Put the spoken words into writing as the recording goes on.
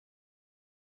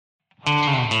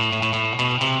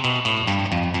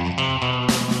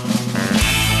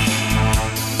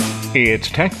It's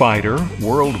TechBiter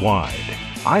Worldwide.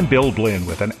 I'm Bill Blinn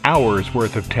with an hour's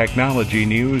worth of technology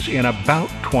news in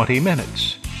about 20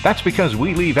 minutes. That's because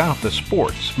we leave out the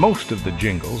sports, most of the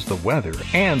jingles, the weather,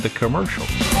 and the commercials.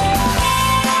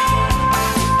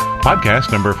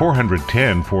 Podcast number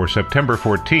 410 for September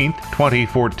 14th,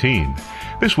 2014.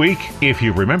 This week, if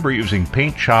you remember using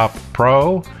Paint Shop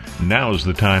Pro, now's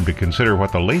the time to consider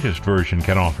what the latest version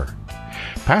can offer.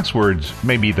 Passwords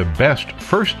may be the best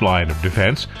first line of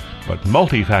defense, but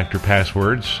multi-factor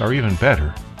passwords are even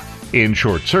better. In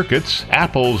short circuits,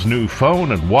 Apple's new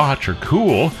phone and watch are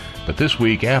cool, but this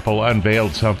week Apple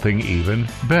unveiled something even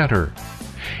better.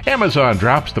 Amazon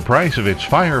drops the price of its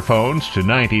Fire phones to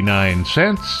 99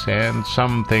 cents, and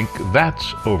some think that's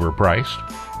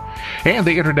overpriced. And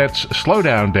the Internet's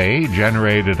slowdown day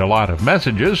generated a lot of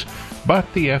messages,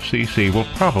 but the FCC will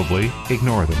probably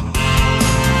ignore them.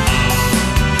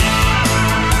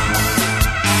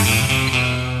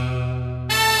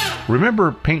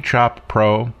 Remember Paint Shop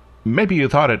Pro? Maybe you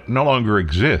thought it no longer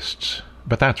exists,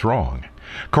 but that's wrong.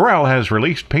 Corel has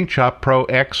released Paint Shop Pro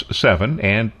X7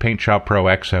 and Paint Shop Pro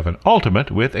X7 Ultimate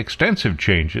with extensive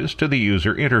changes to the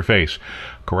user interface.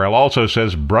 Corel also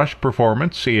says brush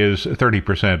performance is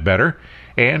 30% better,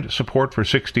 and support for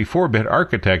 64-bit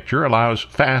architecture allows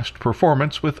fast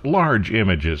performance with large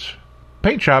images.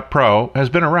 Paint Shop Pro has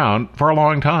been around for a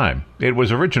long time. It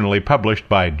was originally published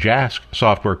by Jask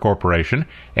Software Corporation,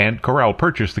 and Corel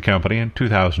purchased the company in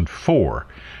 2004.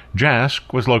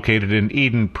 Jask was located in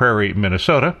Eden Prairie,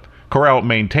 Minnesota. Corel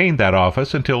maintained that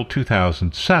office until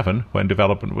 2007, when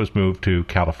development was moved to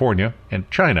California and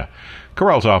China.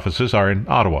 Corel's offices are in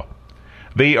Ottawa.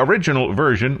 The original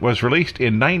version was released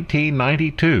in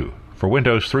 1992 for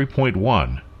Windows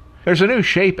 3.1. There's a new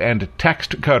shape and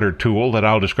text cutter tool that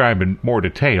I'll describe in more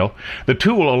detail. The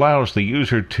tool allows the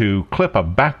user to clip a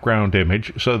background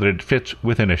image so that it fits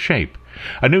within a shape.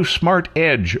 A new Smart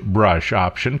Edge brush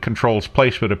option controls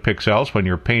placement of pixels when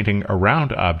you're painting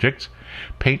around objects.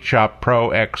 Paint Shop Pro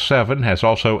X7 has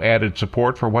also added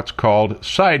support for what's called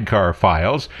sidecar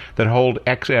files that hold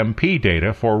XMP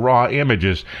data for raw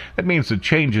images. That means that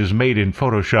changes made in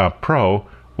Photoshop Pro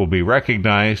will be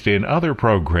recognized in other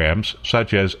programs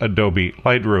such as Adobe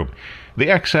Lightroom. The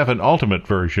X7 Ultimate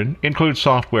version includes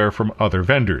software from other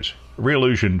vendors.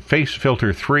 Reallusion Face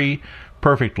Filter 3,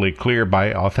 Perfectly Clear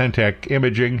by Authentic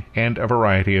Imaging, and a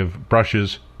variety of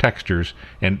brushes, textures,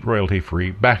 and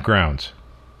royalty-free backgrounds.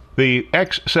 The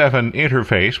X7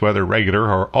 interface, whether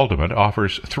regular or Ultimate,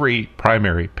 offers three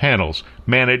primary panels: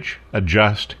 Manage,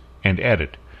 Adjust, and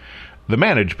Edit. The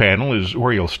Manage panel is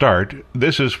where you'll start.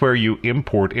 This is where you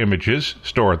import images,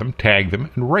 store them, tag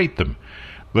them, and rate them.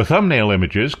 The thumbnail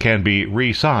images can be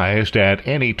resized at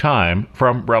any time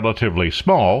from relatively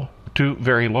small to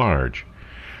very large.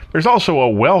 There's also a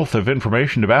wealth of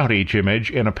information about each image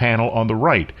in a panel on the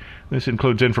right. This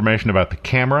includes information about the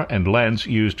camera and lens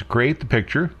used to create the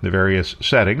picture, the various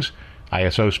settings,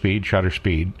 ISO speed, shutter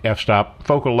speed, f-stop,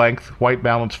 focal length, white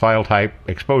balance, file type,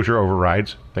 exposure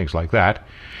overrides, things like that.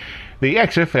 The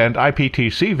EXIF and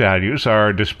IPTC values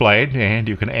are displayed, and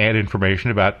you can add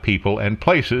information about people and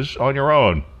places on your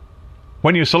own.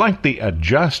 When you select the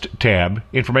Adjust tab,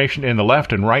 information in the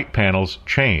left and right panels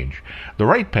change. The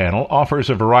right panel offers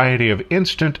a variety of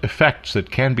instant effects that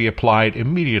can be applied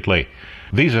immediately.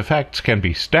 These effects can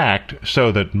be stacked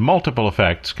so that multiple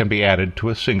effects can be added to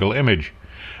a single image.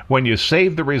 When you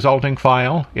save the resulting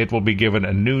file, it will be given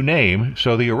a new name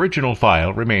so the original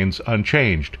file remains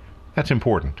unchanged. That's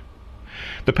important.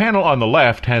 The panel on the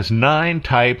left has 9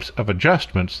 types of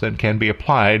adjustments that can be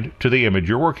applied to the image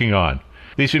you're working on.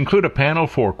 These include a panel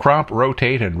for crop,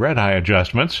 rotate, and red-eye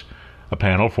adjustments, a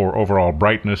panel for overall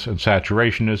brightness and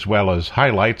saturation, as well as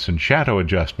highlights and shadow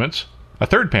adjustments. A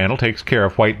third panel takes care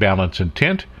of white balance and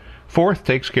tint. Fourth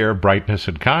takes care of brightness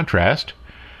and contrast.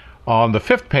 On the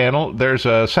fifth panel, there's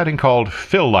a setting called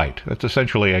Fill Light. That's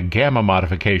essentially a gamma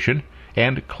modification,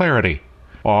 and clarity.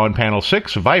 On panel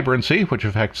 6, Vibrancy, which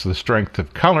affects the strength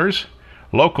of colors.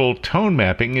 Local tone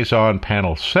mapping is on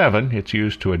panel 7. It's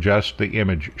used to adjust the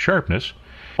image sharpness.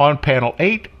 On panel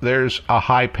 8, there's a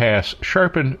high-pass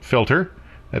sharpen filter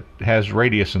that has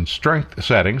radius and strength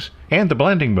settings, and the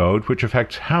blending mode, which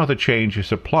affects how the change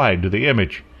is applied to the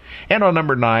image. And on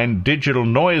number 9, digital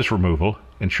noise removal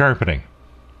and sharpening.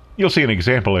 You'll see an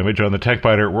example image on the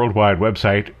TechBiter Worldwide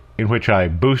website in which I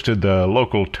boosted the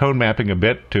local tone mapping a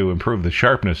bit to improve the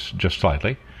sharpness just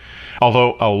slightly.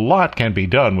 Although a lot can be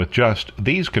done with just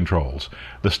these controls,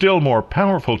 the still more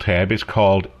powerful tab is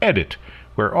called Edit,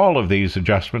 where all of these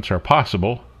adjustments are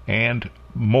possible, and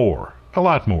more, a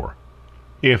lot more.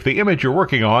 If the image you're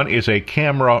working on is a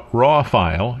camera RAW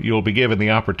file, you'll be given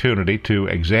the opportunity to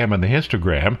examine the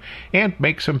histogram and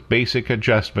make some basic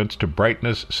adjustments to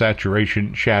brightness,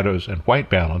 saturation, shadows, and white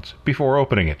balance before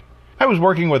opening it. I was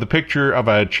working with a picture of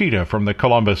a cheetah from the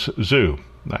Columbus Zoo.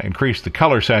 I increased the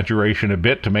color saturation a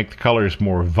bit to make the colors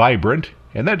more vibrant,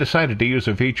 and then decided to use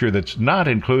a feature that's not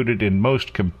included in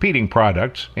most competing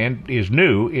products and is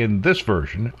new in this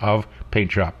version of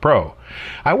PaintShop Pro.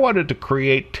 I wanted to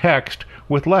create text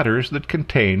with letters that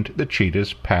contained the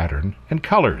cheetah's pattern and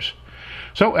colors.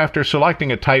 So after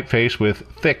selecting a typeface with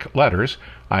thick letters,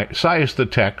 I sized the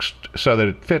text so that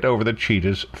it fit over the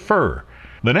cheetah's fur.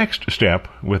 The next step,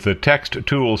 with the text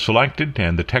tool selected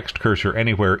and the text cursor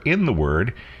anywhere in the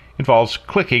word, involves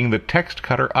clicking the text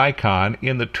cutter icon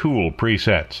in the tool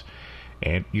presets.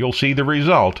 And you'll see the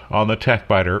result on the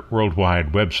TechBiter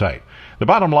Worldwide website. The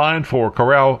bottom line for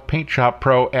Corel PaintShop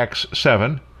Pro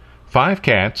X7: 5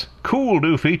 cats, cool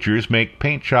new features make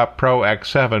PaintShop Pro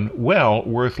X7 well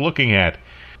worth looking at.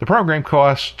 The program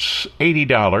costs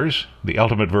 $80, the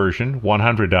Ultimate version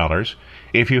 $100.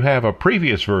 If you have a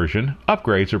previous version,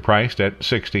 upgrades are priced at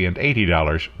 $60 and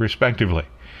 $80 respectively.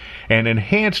 An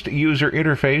enhanced user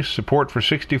interface, support for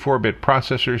 64-bit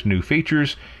processors, new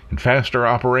features, and faster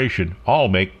operation all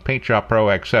make PaintShop Pro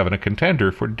X7 a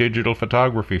contender for digital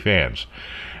photography fans.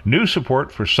 New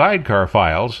support for sidecar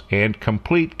files and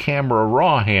complete camera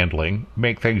RAW handling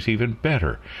make things even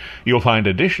better. You'll find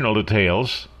additional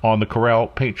details on the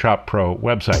Corel PaintShop Pro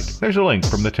website. There's a link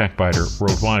from the TechBiter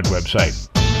Worldwide website.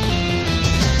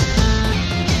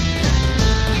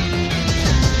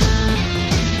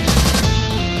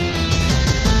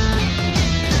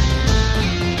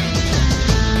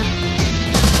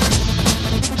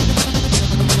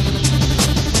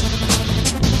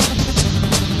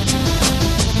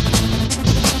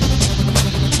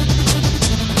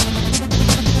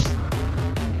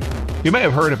 You may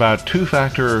have heard about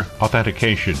two-factor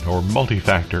authentication or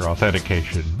multi-factor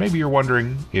authentication. Maybe you're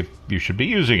wondering if you should be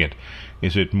using it.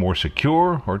 Is it more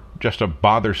secure or just a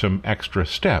bothersome extra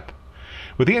step?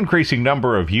 With the increasing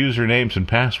number of usernames and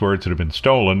passwords that have been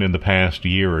stolen in the past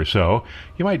year or so,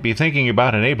 you might be thinking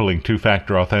about enabling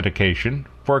two-factor authentication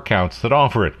for accounts that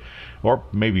offer it. Or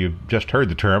maybe you've just heard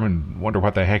the term and wonder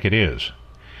what the heck it is.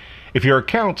 If your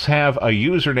accounts have a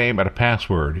username and a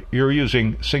password, you're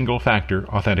using single-factor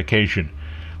authentication.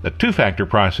 The two-factor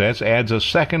process adds a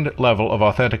second level of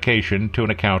authentication to an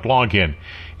account login.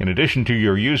 In addition to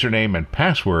your username and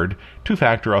password,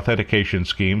 two-factor authentication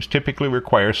schemes typically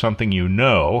require something you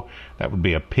know, that would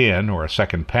be a PIN or a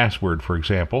second password, for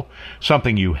example,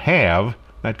 something you have,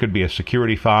 that could be a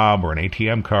security fob or an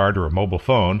ATM card or a mobile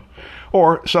phone,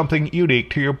 or something unique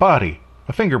to your body,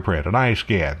 a fingerprint, an eye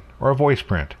scan, or a voice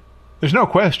print. There's no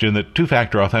question that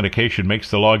two-factor authentication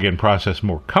makes the login process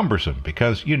more cumbersome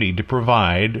because you need to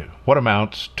provide what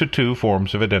amounts to two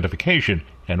forms of identification,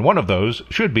 and one of those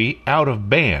should be out of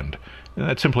band.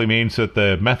 That simply means that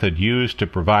the method used to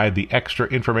provide the extra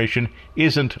information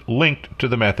isn't linked to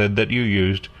the method that you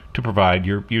used to provide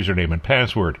your username and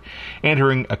password.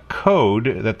 Entering a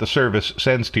code that the service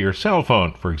sends to your cell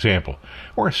phone, for example,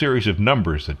 or a series of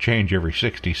numbers that change every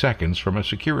 60 seconds from a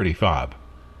security fob.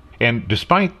 And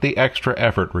despite the extra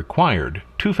effort required,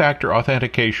 two-factor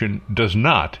authentication does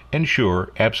not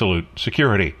ensure absolute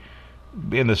security.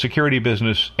 In the security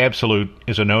business, absolute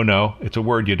is a no-no. It's a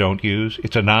word you don't use.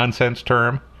 It's a nonsense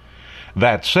term.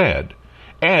 That said,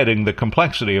 adding the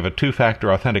complexity of a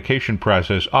two-factor authentication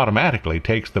process automatically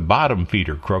takes the bottom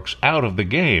feeder crooks out of the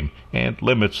game and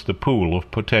limits the pool of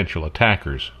potential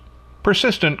attackers.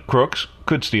 Persistent crooks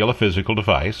could steal a physical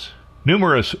device.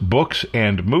 Numerous books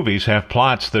and movies have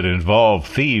plots that involve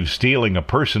thieves stealing a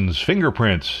person's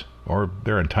fingerprints, or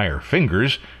their entire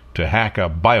fingers, to hack a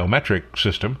biometric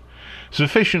system.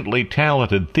 Sufficiently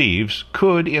talented thieves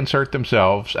could insert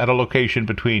themselves at a location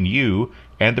between you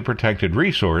and the protected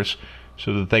resource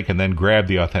so that they can then grab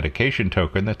the authentication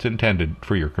token that's intended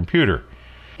for your computer.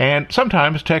 And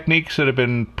sometimes techniques that have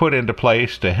been put into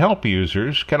place to help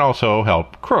users can also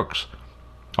help crooks.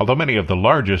 Although many of the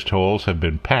largest holes have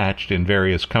been patched in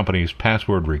various companies'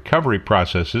 password recovery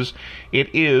processes, it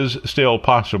is still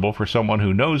possible for someone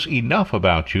who knows enough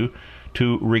about you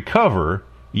to recover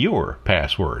your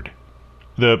password.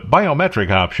 The biometric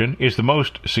option is the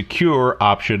most secure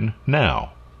option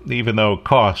now. Even though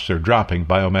costs are dropping,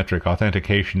 biometric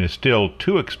authentication is still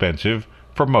too expensive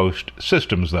for most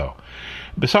systems, though.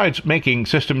 Besides making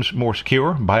systems more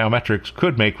secure, biometrics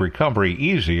could make recovery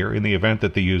easier in the event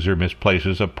that the user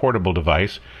misplaces a portable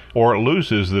device or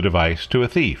loses the device to a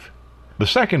thief. The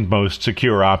second most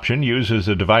secure option uses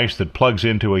a device that plugs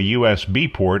into a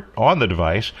USB port on the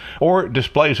device or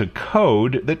displays a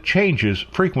code that changes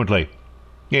frequently.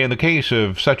 In the case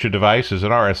of such a device as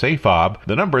an RSA fob,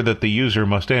 the number that the user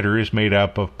must enter is made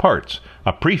up of parts,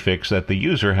 a prefix that the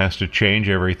user has to change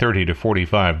every 30 to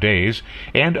 45 days,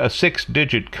 and a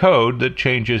 6-digit code that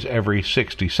changes every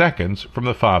 60 seconds from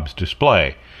the fob's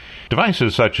display.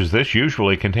 Devices such as this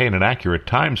usually contain an accurate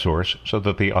time source so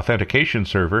that the authentication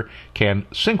server can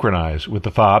synchronize with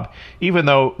the fob even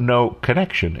though no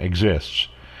connection exists.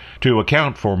 To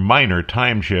account for minor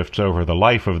time shifts over the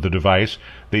life of the device,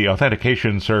 the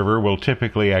authentication server will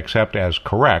typically accept as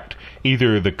correct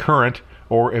either the current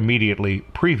or immediately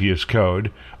previous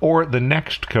code or the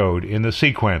next code in the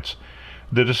sequence.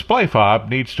 The display fob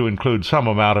needs to include some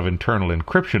amount of internal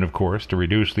encryption, of course, to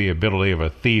reduce the ability of a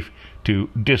thief to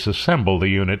disassemble the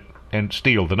unit and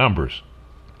steal the numbers.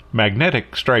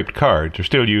 Magnetic striped cards are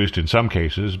still used in some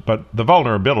cases, but the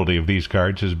vulnerability of these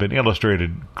cards has been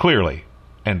illustrated clearly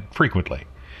and frequently.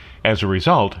 As a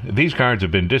result, these cards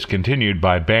have been discontinued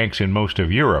by banks in most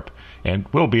of Europe and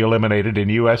will be eliminated in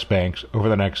U.S. banks over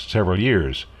the next several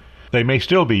years. They may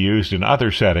still be used in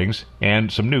other settings,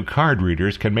 and some new card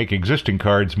readers can make existing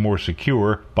cards more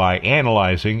secure by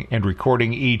analyzing and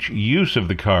recording each use of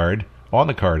the card on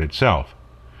the card itself.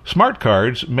 Smart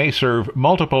cards may serve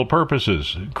multiple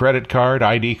purposes: credit card,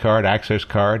 ID card, access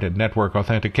card, and network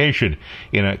authentication.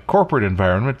 In a corporate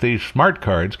environment, these smart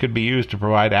cards could be used to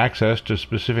provide access to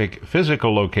specific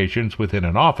physical locations within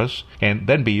an office, and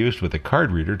then be used with a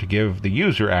card reader to give the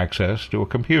user access to a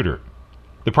computer.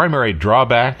 The primary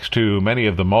drawbacks to many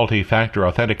of the multi-factor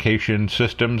authentication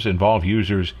systems involve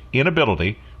users'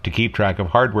 inability to keep track of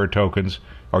hardware tokens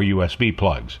or USB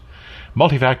plugs.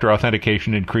 Multi-factor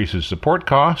authentication increases support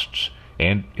costs,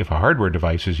 and if a hardware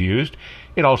device is used,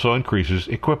 it also increases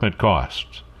equipment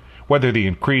costs. Whether the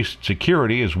increased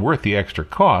security is worth the extra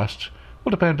costs will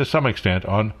depend to some extent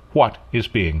on what is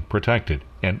being protected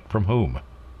and from whom.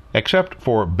 Except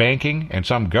for banking and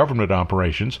some government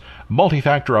operations,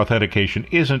 multi-factor authentication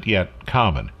isn't yet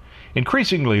common.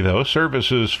 Increasingly, though,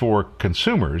 services for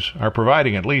consumers are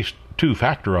providing at least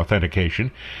two-factor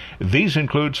authentication. These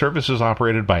include services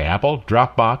operated by Apple,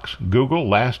 Dropbox, Google,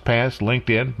 LastPass,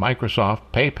 LinkedIn, Microsoft,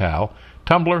 PayPal,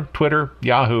 Tumblr, Twitter,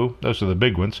 Yahoo, those are the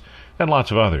big ones, and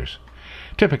lots of others.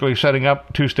 Typically, setting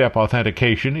up two-step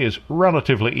authentication is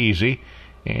relatively easy,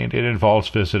 and it involves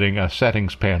visiting a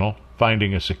settings panel,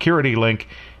 finding a security link,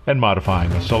 and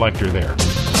modifying a selector there.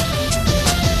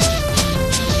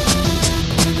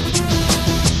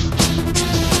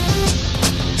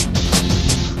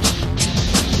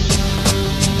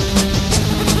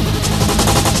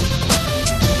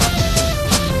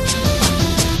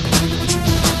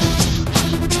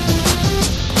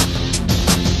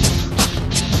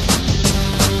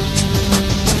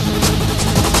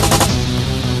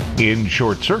 In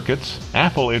short circuits,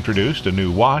 Apple introduced a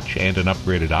new watch and an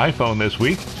upgraded iPhone this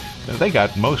week. They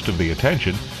got most of the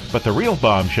attention, but the real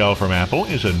bombshell from Apple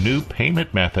is a new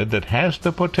payment method that has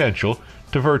the potential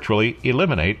to virtually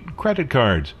eliminate credit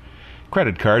cards.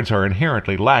 Credit cards are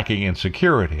inherently lacking in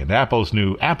security, and Apple's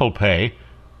new Apple Pay,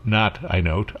 not, I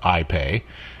note, iPay,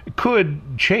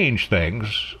 could change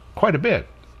things quite a bit.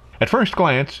 At first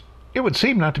glance, it would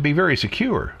seem not to be very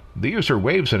secure. The user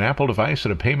waves an Apple device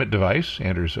at a payment device,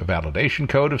 enters a validation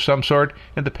code of some sort,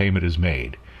 and the payment is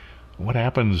made. What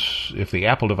happens if the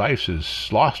Apple device is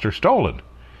lost or stolen?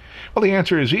 Well, the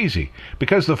answer is easy.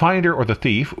 Because the finder or the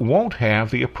thief won't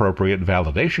have the appropriate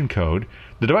validation code,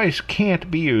 the device can't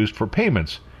be used for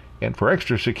payments. And for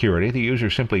extra security, the user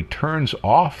simply turns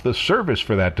off the service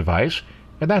for that device,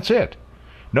 and that's it.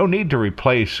 No need to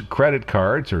replace credit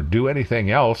cards or do anything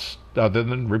else other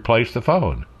than replace the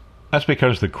phone. That's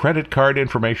because the credit card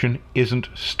information isn't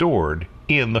stored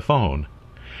in the phone.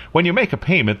 When you make a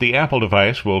payment, the Apple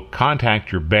device will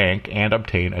contact your bank and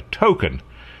obtain a token.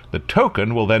 The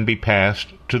token will then be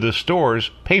passed to the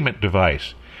store's payment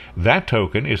device. That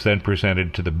token is then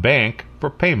presented to the bank for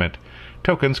payment.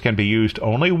 Tokens can be used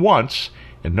only once,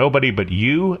 and nobody but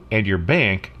you and your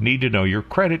bank need to know your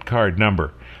credit card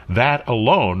number. That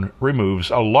alone removes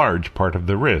a large part of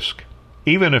the risk.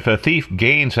 Even if a thief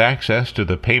gains access to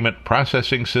the payment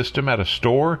processing system at a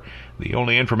store, the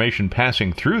only information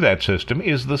passing through that system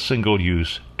is the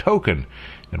single-use token.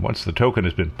 And once the token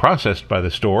has been processed by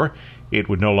the store, it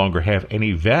would no longer have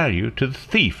any value to the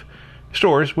thief.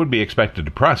 Stores would be expected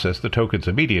to process the tokens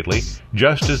immediately,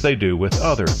 just as they do with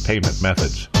other payment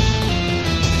methods.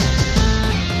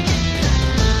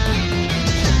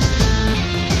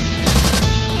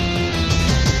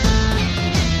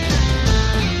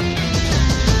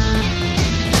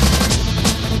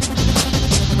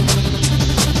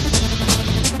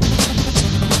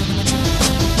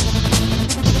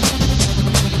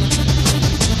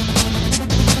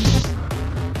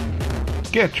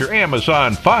 Get your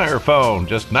Amazon Fire phone,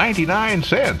 just 99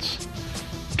 cents.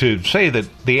 To say that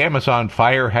the Amazon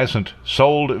Fire hasn't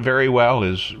sold very well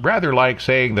is rather like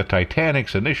saying the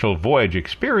Titanic's initial voyage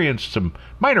experienced some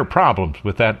minor problems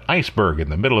with that iceberg in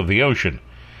the middle of the ocean.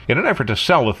 In an effort to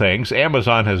sell the things,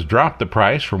 Amazon has dropped the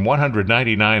price from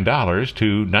 $199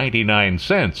 to 99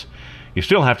 cents. You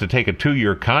still have to take a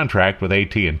 2-year contract with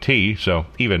AT&T, so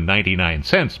even 99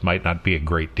 cents might not be a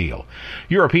great deal.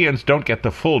 Europeans don't get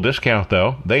the full discount,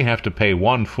 though. They have to pay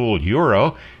 €1 full,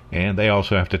 and they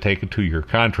also have to take a 2-year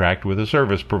contract with a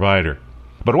service provider.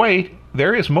 But wait,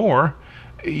 there is more.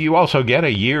 You also get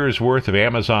a year's worth of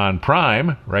Amazon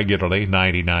Prime, regularly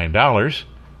 $99.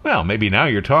 Well, maybe now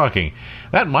you're talking.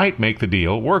 That might make the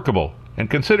deal workable. And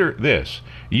consider this.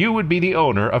 You would be the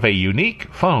owner of a unique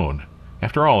phone.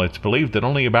 After all, it's believed that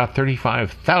only about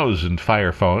 35,000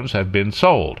 Fire phones have been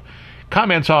sold.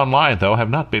 Comments online, though, have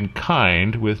not been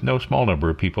kind, with no small number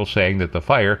of people saying that the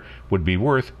Fire would be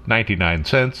worth 99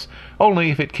 cents only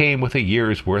if it came with a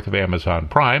year's worth of Amazon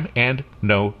Prime and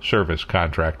no service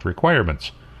contract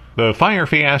requirements. The Fire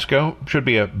fiasco should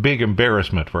be a big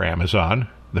embarrassment for Amazon.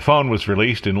 The phone was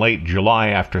released in late July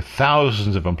after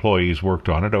thousands of employees worked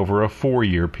on it over a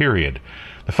 4-year period.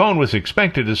 The phone was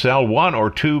expected to sell 1 or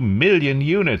 2 million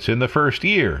units in the first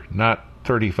year, not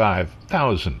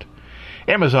 35,000.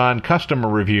 Amazon customer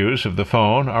reviews of the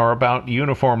phone are about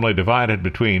uniformly divided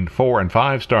between 4- and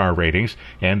 5-star ratings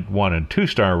and 1- and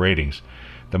 2-star ratings.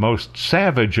 The most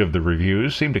savage of the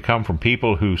reviews seem to come from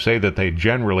people who say that they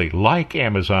generally like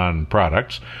Amazon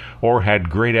products or had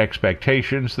great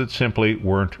expectations that simply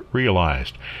weren't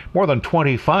realized. More than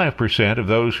 25% of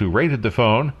those who rated the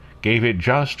phone gave it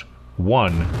just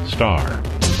 1 star.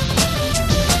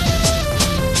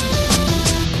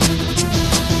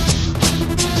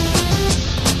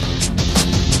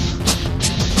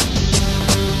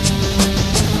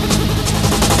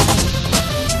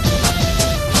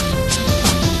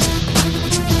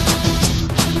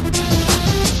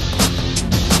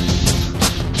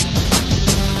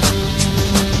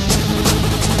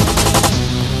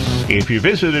 If you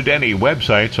visited any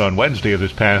websites on Wednesday of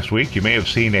this past week, you may have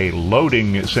seen a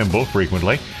loading symbol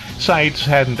frequently. Sites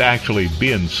hadn't actually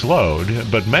been slowed,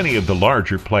 but many of the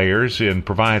larger players in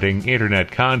providing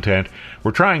Internet content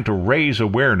were trying to raise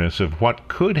awareness of what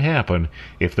could happen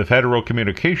if the Federal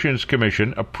Communications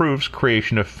Commission approves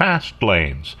creation of fast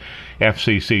lanes.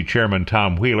 FCC Chairman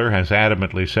Tom Wheeler has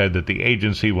adamantly said that the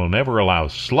agency will never allow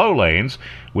slow lanes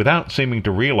without seeming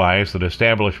to realize that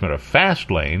establishment of fast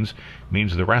lanes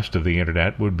means the rest of the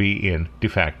Internet would be in de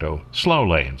facto slow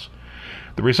lanes.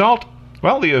 The result?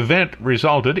 Well, the event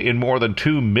resulted in more than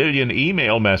 2 million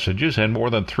email messages and more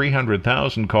than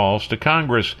 300,000 calls to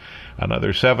Congress.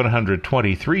 Another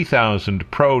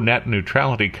 723,000 pro-net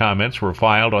neutrality comments were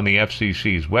filed on the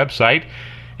FCC's website,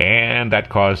 and that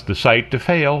caused the site to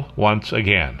fail once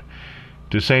again.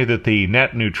 To say that the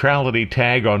net neutrality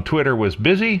tag on Twitter was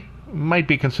busy might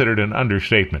be considered an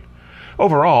understatement.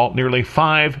 Overall, nearly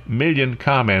 5 million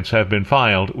comments have been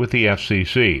filed with the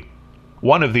FCC.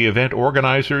 One of the event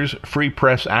organizers, Free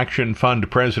Press Action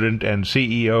Fund President and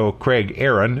CEO Craig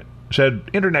Aaron, said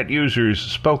Internet users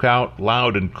spoke out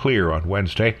loud and clear on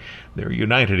Wednesday. They're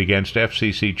united against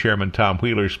FCC Chairman Tom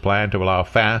Wheeler's plan to allow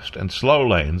fast and slow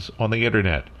lanes on the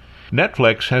Internet.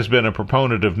 Netflix has been a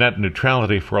proponent of net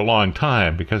neutrality for a long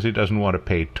time because it doesn't want to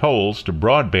pay tolls to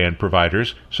broadband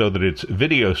providers so that its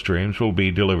video streams will be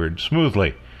delivered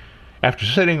smoothly. After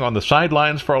sitting on the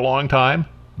sidelines for a long time,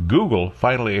 Google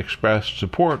finally expressed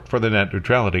support for the net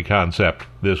neutrality concept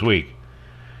this week.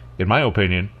 In my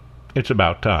opinion, it's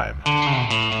about time.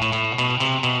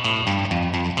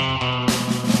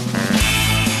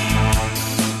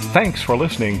 Thanks for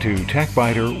listening to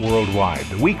TechBiter Worldwide,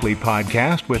 the weekly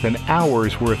podcast with an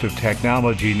hour's worth of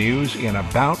technology news in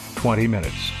about 20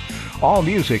 minutes. All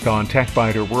music on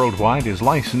TechBiter Worldwide is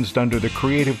licensed under the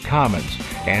Creative Commons,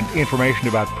 and information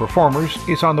about performers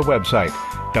is on the website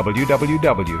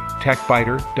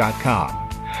www.techbiter.com.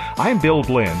 I'm Bill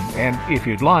Blinn, and if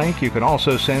you'd like, you can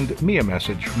also send me a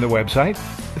message from the website.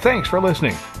 Thanks for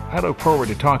listening. I look forward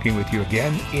to talking with you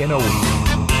again in a week.